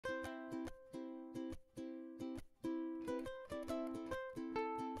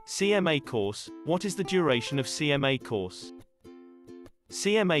CMA course. What is the duration of CMA course?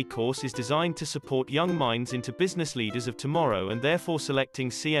 CMA course is designed to support young minds into business leaders of tomorrow, and therefore selecting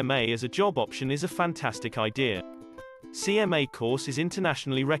CMA as a job option is a fantastic idea. CMA course is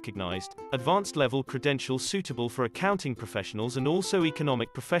internationally recognized, advanced level credential suitable for accounting professionals and also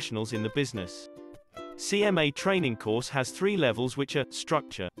economic professionals in the business. CMA training course has 3 levels, which are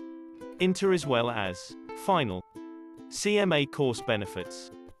structure, inter as well as final. CMA course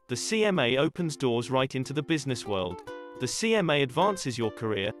benefits. The CMA opens doors right into the business world. The CMA advances your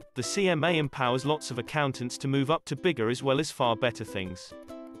career. The CMA empowers lots of accountants to move up to bigger as well as far better things.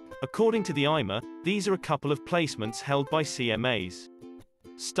 According to the IMA, these are a couple of placements held by CMAs.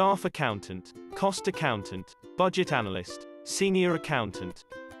 Staff accountant, cost accountant, budget analyst, senior accountant.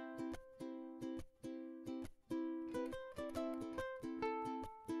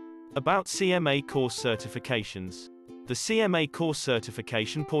 About CMA course certifications. The CMA course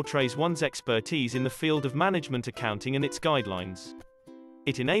certification portrays one's expertise in the field of management accounting and its guidelines.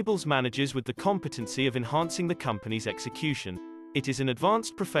 It enables managers with the competency of enhancing the company's execution. It is an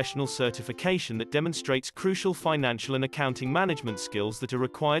advanced professional certification that demonstrates crucial financial and accounting management skills that are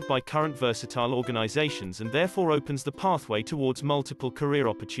required by current versatile organizations, and therefore opens the pathway towards multiple career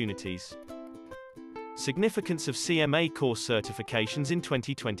opportunities. Significance of CMA course certifications in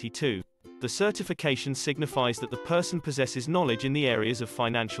 2022. The certification signifies that the person possesses knowledge in the areas of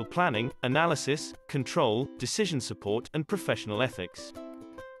financial planning, analysis, control, decision support, and professional ethics.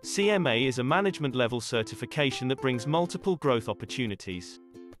 CMA is a management-level certification that brings multiple growth opportunities.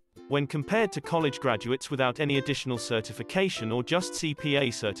 When compared to college graduates without any additional certification or just CPA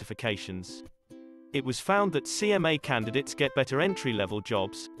certifications, it was found that CMA candidates get better entry-level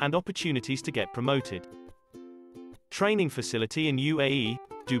jobs and opportunities to get promoted. Training facility in UAE,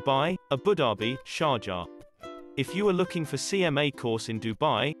 Dubai, Abu Dhabi, Sharjah. If you are looking for CMA course in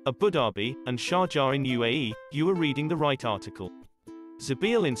Dubai, Abu Dhabi, and Sharjah in UAE, you are reading the right article.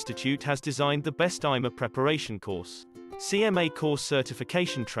 Zabeel Institute has designed the best IMA preparation course. CMA course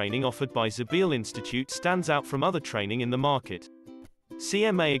certification training offered by Zabeel Institute stands out from other training in the market.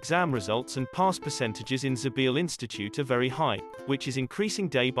 CMA exam results and pass percentages in Zabeel Institute are very high, which is increasing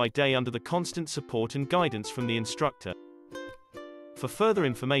day by day under the constant support and guidance from the instructor. For further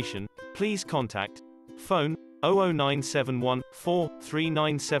information, please contact phone 00971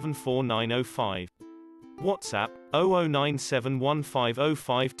 43974 WhatsApp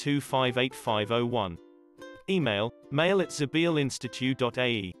 009715052585501. Email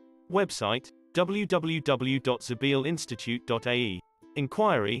mail@zabeelinstitute.ae. Website www.zabeelinstitute.ae.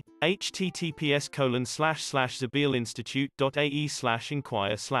 Inquiry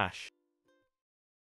https://zabeelinstitute.ae/inquire/